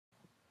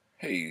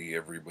Hey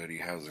everybody,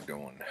 how's it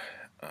going?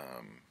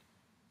 Um,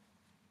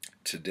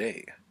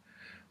 Today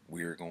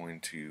we're going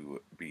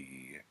to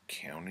be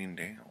counting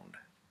down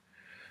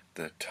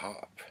the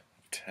top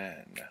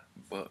 10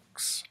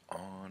 books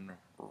on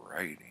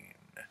writing.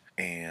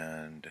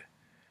 And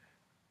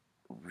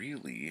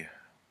really,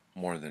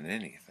 more than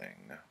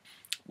anything,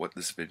 what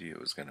this video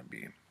is going to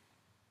be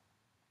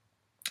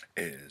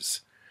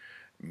is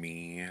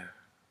me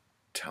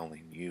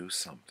telling you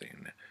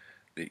something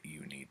that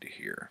you need to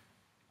hear.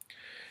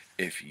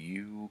 If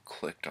you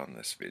clicked on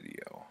this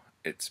video,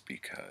 it's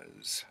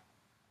because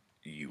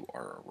you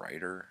are a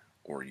writer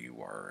or you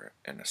are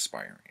an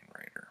aspiring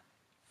writer.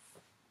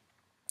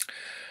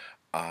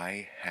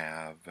 I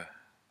have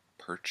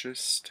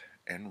purchased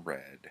and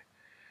read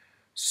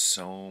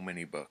so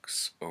many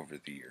books over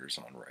the years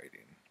on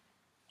writing.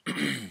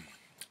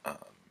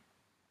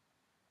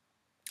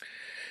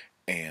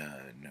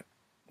 And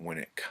when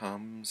it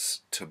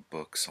comes to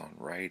books on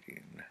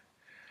writing,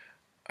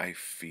 I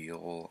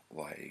feel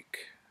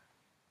like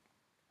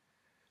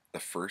the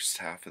first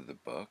half of the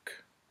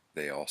book,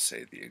 they all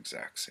say the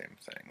exact same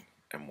thing,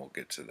 and we'll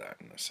get to that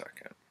in a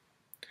second.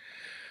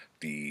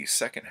 The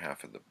second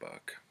half of the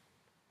book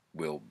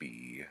will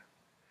be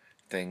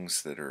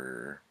things that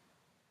are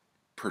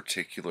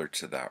particular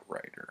to that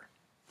writer.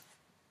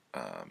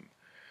 Um,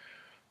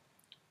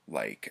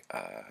 like,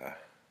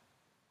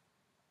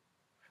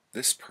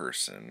 this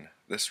person,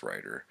 this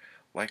writer,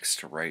 likes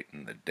to write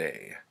in the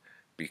day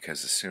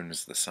because as soon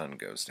as the sun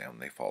goes down,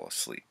 they fall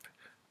asleep.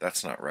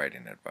 That's not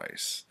writing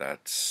advice.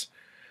 That's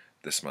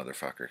this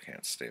motherfucker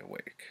can't stay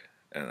awake.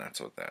 And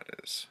that's what that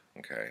is.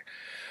 Okay?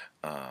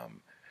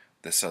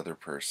 This other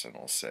person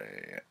will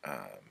say,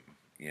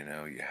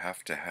 you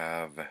have to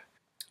have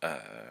a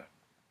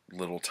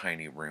little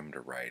tiny room to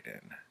write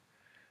in,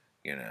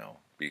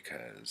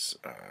 because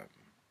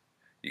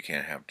you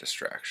can't have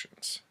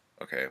distractions.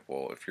 Okay,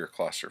 well, if you're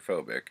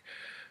claustrophobic,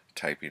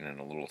 typing in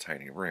a little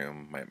tiny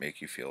room might make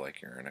you feel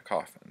like you're in a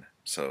coffin.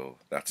 So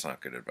that's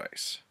not good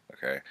advice.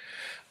 Okay,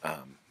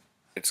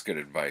 it's good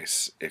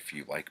advice if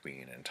you like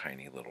being in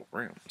tiny little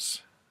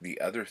rooms.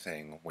 The other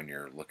thing when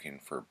you're looking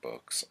for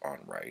books on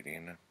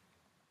writing,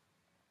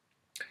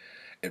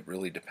 it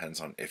really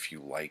depends on if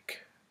you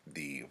like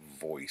the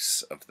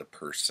voice of the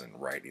person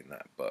writing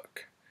that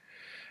book.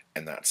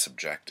 And that's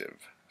subjective.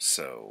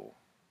 So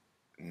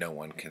no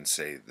one can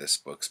say this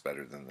book's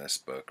better than this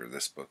book or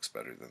this book's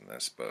better than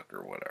this book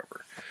or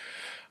whatever.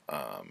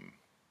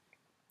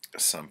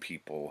 Some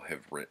people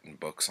have written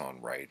books on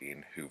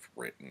writing who've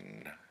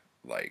written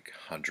like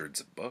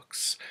hundreds of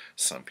books.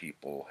 Some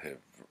people have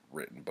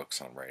written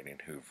books on writing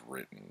who've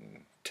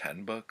written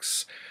 10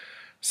 books.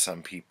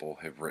 Some people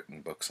have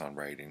written books on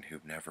writing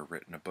who've never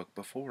written a book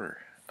before.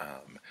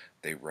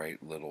 They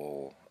write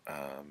little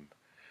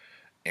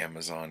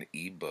Amazon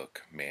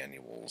ebook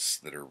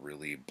manuals that are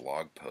really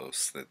blog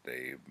posts that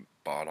they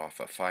bought off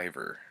a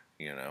Fiverr,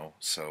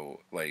 So,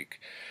 like,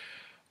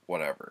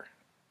 whatever.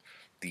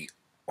 The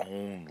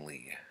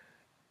only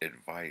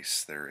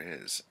advice there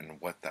is, and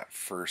what that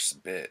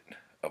first bit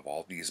of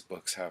all these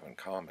books have in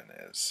common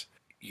is,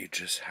 you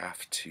just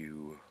have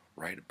to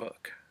write a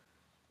book.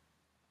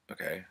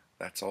 Okay?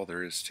 That's all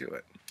there is to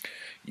it.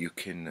 You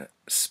can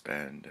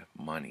spend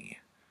money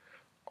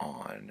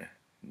on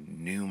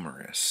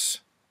numerous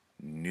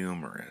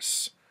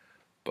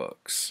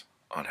books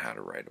on how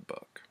to write a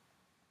book.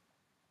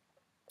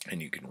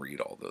 And you can read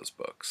all those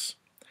books.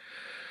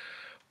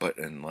 But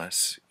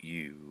unless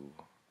you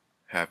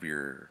have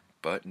your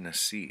butt in a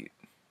seat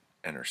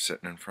and are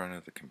sitting in front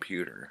of the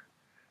computer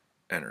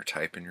and are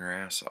typing your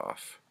ass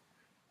off,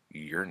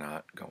 you're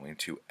not going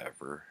to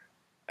ever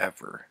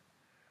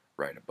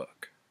write a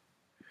book.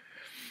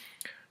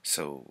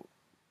 So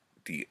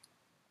the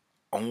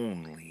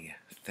only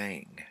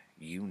thing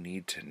you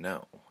need to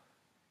know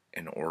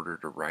in order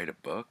to write a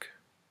book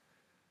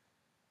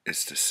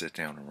is to sit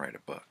down and write a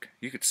book.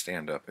 You could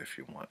stand up if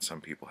you want.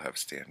 Some people have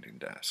standing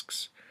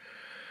desks.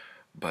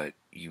 But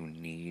you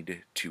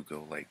need to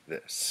go like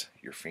this.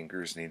 Your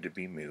fingers need to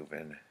be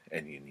moving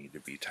and you need to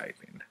be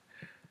typing.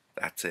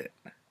 That's it.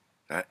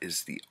 That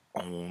is the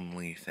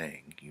only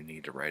thing you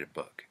need to write a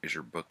book. Is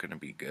your book going to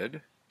be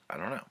good? I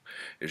don't know.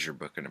 Is your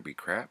book going to be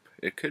crap?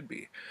 It could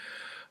be.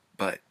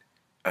 But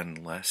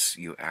unless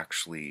you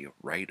actually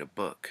write a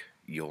book,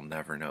 you'll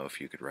never know if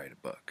you could write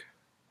a book.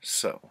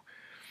 So,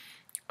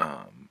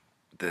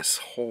 this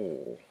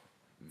whole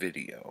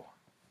video,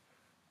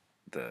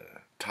 the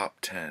top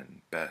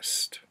 10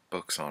 best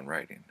books on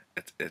writing,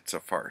 it's a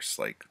farce.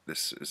 Like,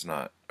 this is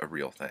not a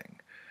real thing.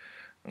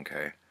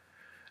 Okay?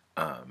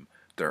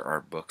 There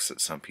are books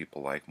that some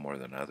people like more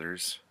than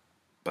others,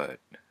 but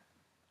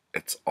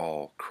it's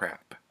all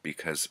crap,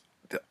 because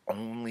the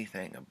only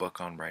thing a book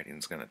on writing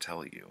is going to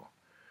tell you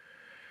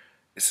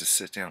is to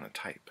sit down and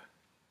type.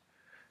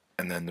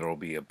 And then there will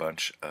be a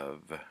bunch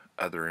of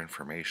other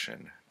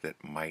information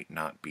that might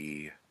not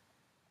be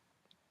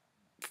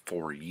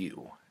for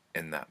you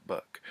in that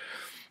book.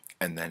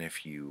 And then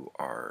if you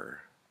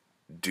are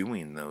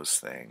doing those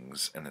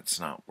things and it's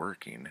not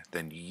working,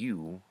 then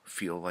you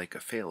feel like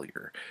a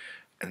failure.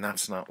 And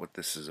that's not what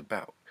this is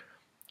about.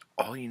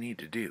 All you need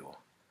to do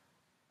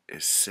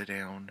is sit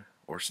down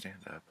or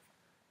stand up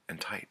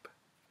and type.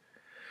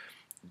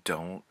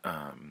 Don't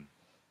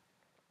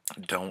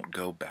don't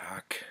go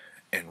back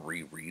and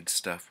reread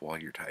stuff while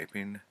you're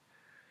typing.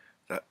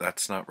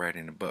 That's not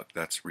writing a book,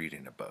 that's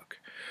reading a book.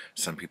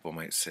 Some people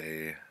might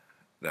say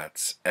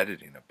that's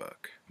editing a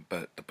book,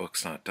 but the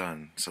book's not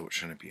done, so it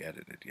shouldn't be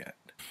edited yet.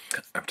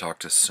 I've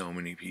talked to so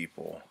many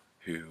people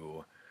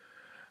who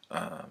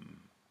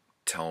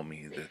tell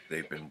me that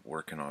they've been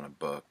working on a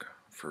book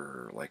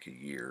for like a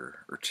year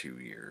or 2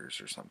 years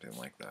or something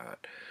like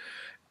that,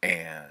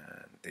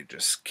 and they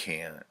just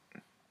can't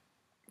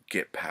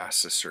get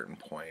past a certain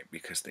point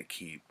because they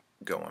keep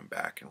going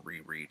back and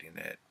rereading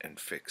it and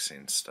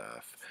fixing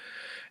stuff.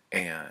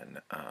 And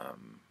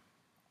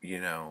you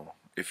know,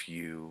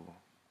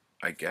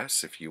 I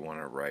guess if you want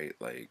to write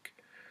like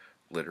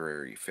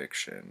literary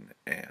fiction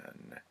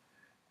and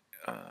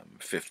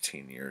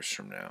 15 years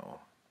from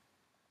now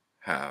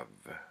have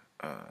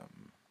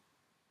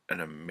an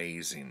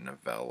amazing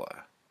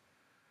novella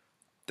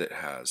that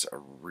has a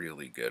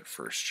really good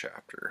first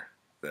chapter,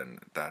 then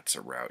that's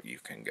a route you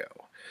can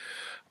go.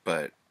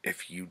 But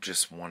if you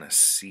just want to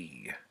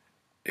see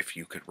if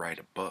you could write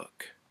a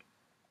book,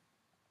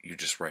 you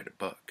just write a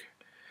book.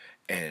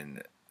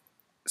 And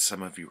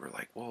some of you are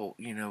like, well,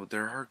 you know,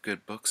 there are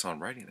good books on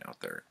writing out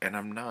there. And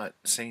I'm not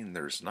saying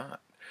there's not.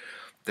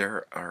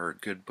 There are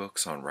good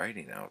books on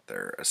writing out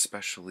there,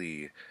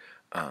 especially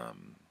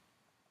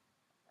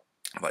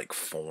like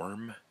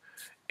form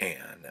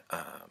and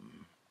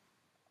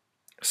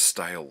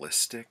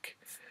stylistic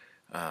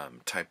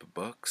type of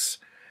books.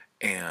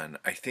 And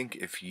I think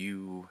if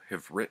you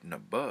have written a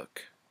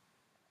book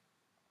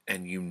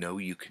and you know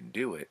you can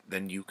do it,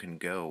 then you can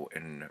go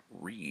and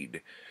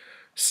read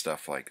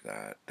stuff like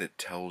that that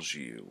tells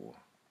you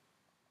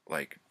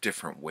like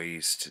different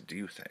ways to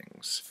do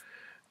things.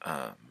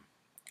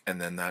 And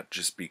then that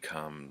just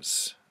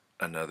becomes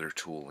another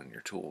tool in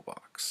your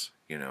toolbox.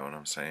 You know what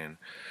I'm saying?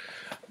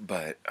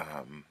 But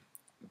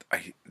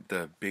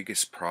the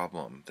biggest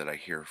problem that I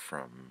hear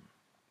from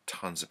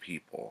tons of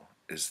people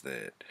is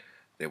that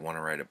they want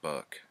to write a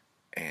book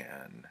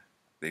and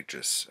they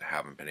just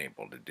haven't been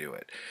able to do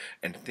it.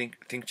 And think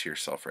to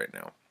yourself right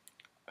now,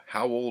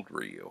 how old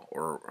were you,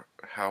 or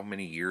how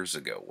many years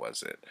ago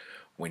was it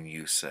when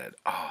you said,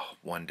 oh,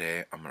 one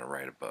day I'm going to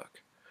write a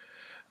book?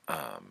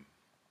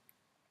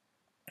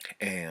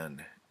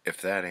 And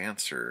if that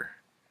answer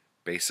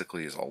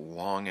basically is a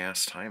long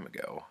ass time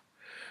ago,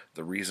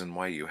 the reason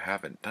why you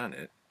haven't done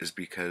it is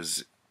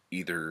because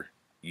either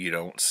you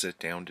don't sit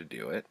down to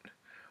do it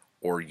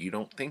or you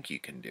don't think you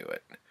can do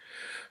it.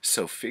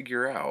 So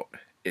figure out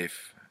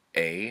if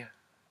A,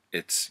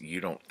 it's you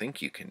don't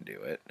think you can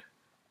do it,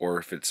 or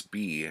if it's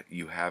B,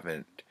 you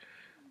haven't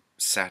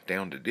sat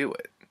down to do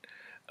it.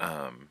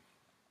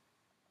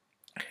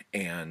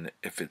 And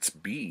if it's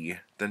B,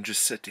 then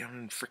just sit down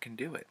and freaking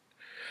do it.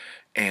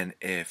 And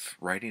if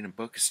writing a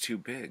book is too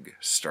big,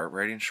 start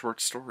writing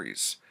short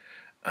stories.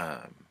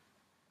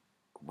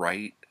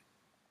 Write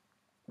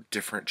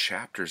different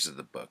chapters of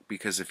the book,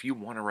 because if you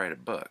want to write a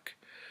book,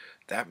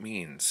 that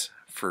means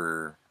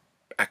for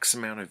X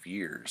amount of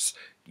years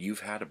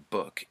you've had a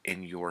book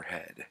in your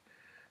head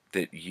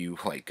that you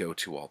like go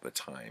to all the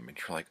time, and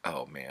you're like,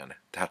 oh man,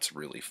 that's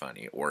really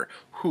funny, or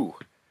whew,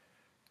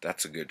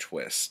 that's a good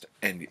twist,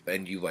 and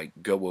you like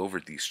go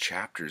over these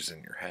chapters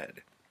in your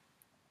head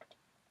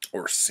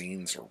or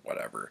scenes or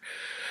whatever.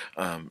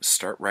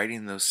 Start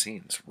writing those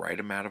scenes, write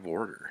them out of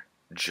order,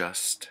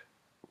 just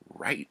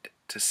write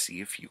to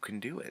see if you can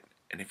do it.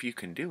 And if you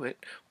can do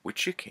it,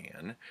 which you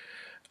can,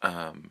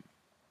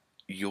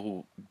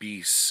 you'll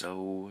be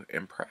so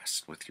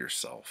impressed with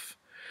yourself.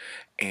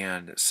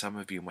 And some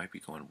of you might be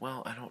going,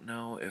 well, I don't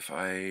know if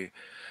I,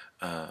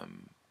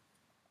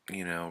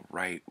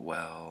 write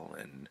well,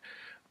 and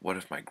what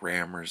if my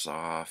grammar's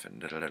off, and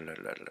da da da da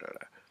da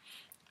da.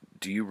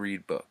 Do you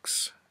read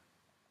books?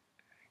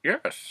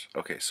 Yes.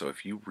 Okay, so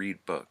if you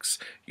read books,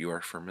 you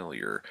are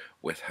familiar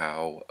with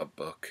how a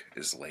book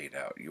is laid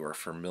out. You are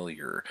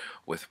familiar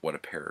with what a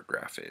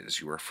paragraph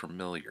is. You are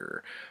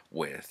familiar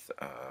with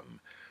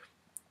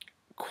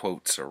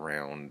quotes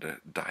around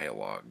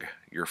dialogue.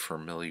 You're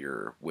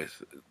familiar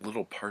with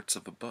little parts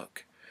of a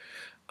book.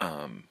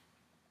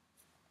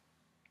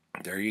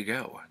 There you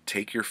go.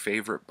 Take your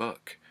favorite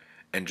book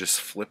and just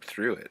flip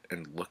through it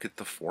and look at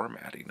the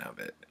formatting of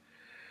it.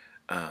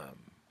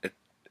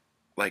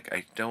 Like,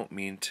 I don't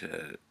mean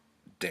to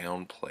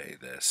downplay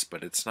this,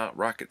 but it's not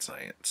rocket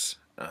science.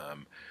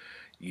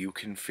 You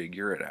can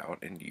figure it out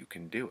and you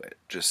can do it.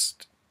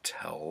 Just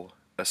tell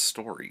a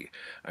story.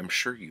 I'm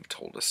sure you've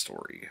told a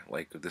story.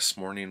 Like this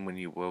morning when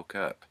you woke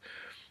up,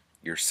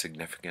 your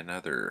significant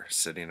other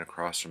sitting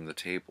across from the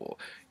table,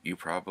 you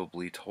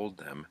probably told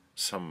them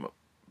some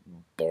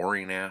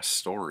boring ass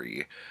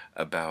story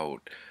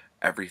about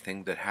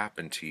everything that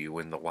happened to you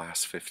in the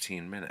last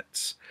 15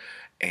 minutes.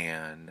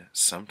 And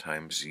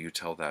sometimes you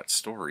tell that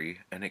story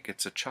and it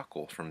gets a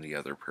chuckle from the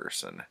other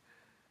person.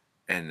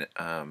 And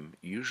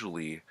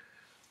usually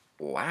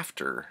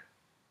laughter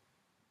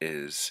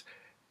is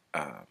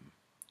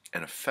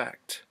an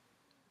effect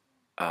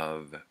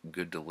of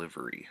good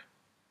delivery.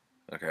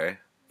 Okay?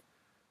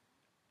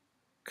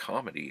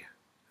 Comedy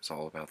is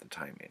all about the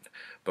timing.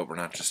 But we're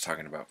not just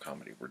talking about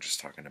comedy, we're just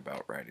talking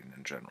about writing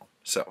in general.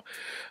 So,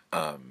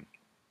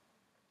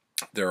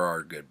 there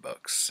are good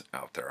books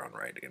out there on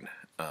writing.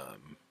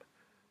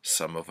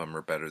 Some of them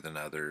are better than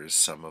others.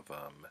 Some of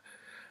them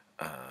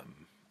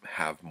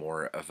have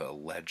more of a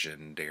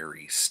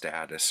legendary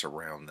status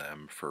around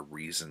them for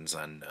reasons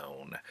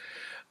unknown.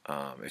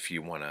 If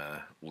you want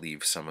to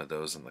leave some of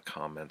those in the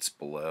comments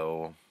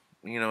below,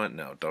 you know what?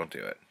 No, don't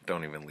do it.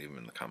 Don't even leave them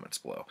in the comments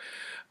below.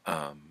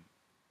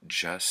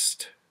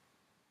 Just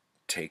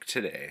take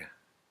today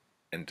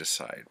and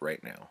decide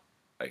right now,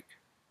 like,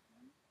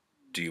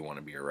 do you want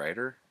to be a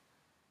writer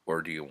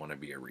or do you want to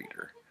be a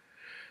reader?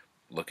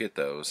 Look at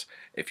those.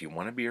 If you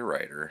want to be a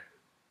writer,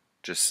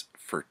 just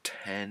for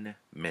 10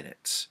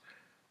 minutes,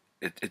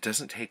 it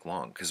doesn't take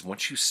long, because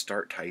once you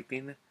start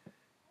typing,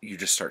 you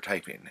just start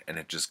typing and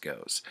it just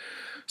goes.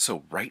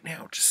 So right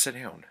now, just sit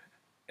down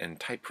and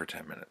type for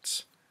 10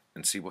 minutes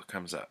and see what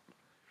comes up.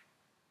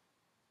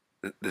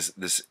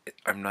 This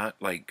I'm not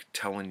like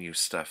telling you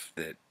stuff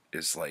that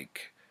is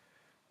like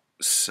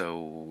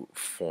so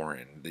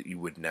foreign that you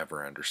would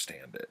never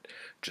understand it.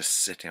 Just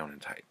sit down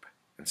and type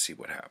and see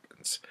what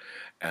happens.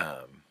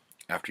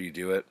 After you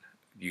do it,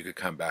 you could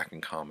come back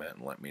and comment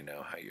and let me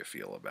know how you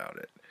feel about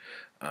it.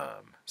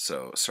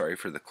 So sorry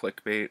for the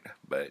clickbait,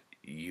 but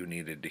you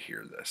needed to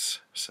hear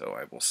this. So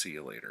I will see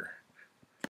you later.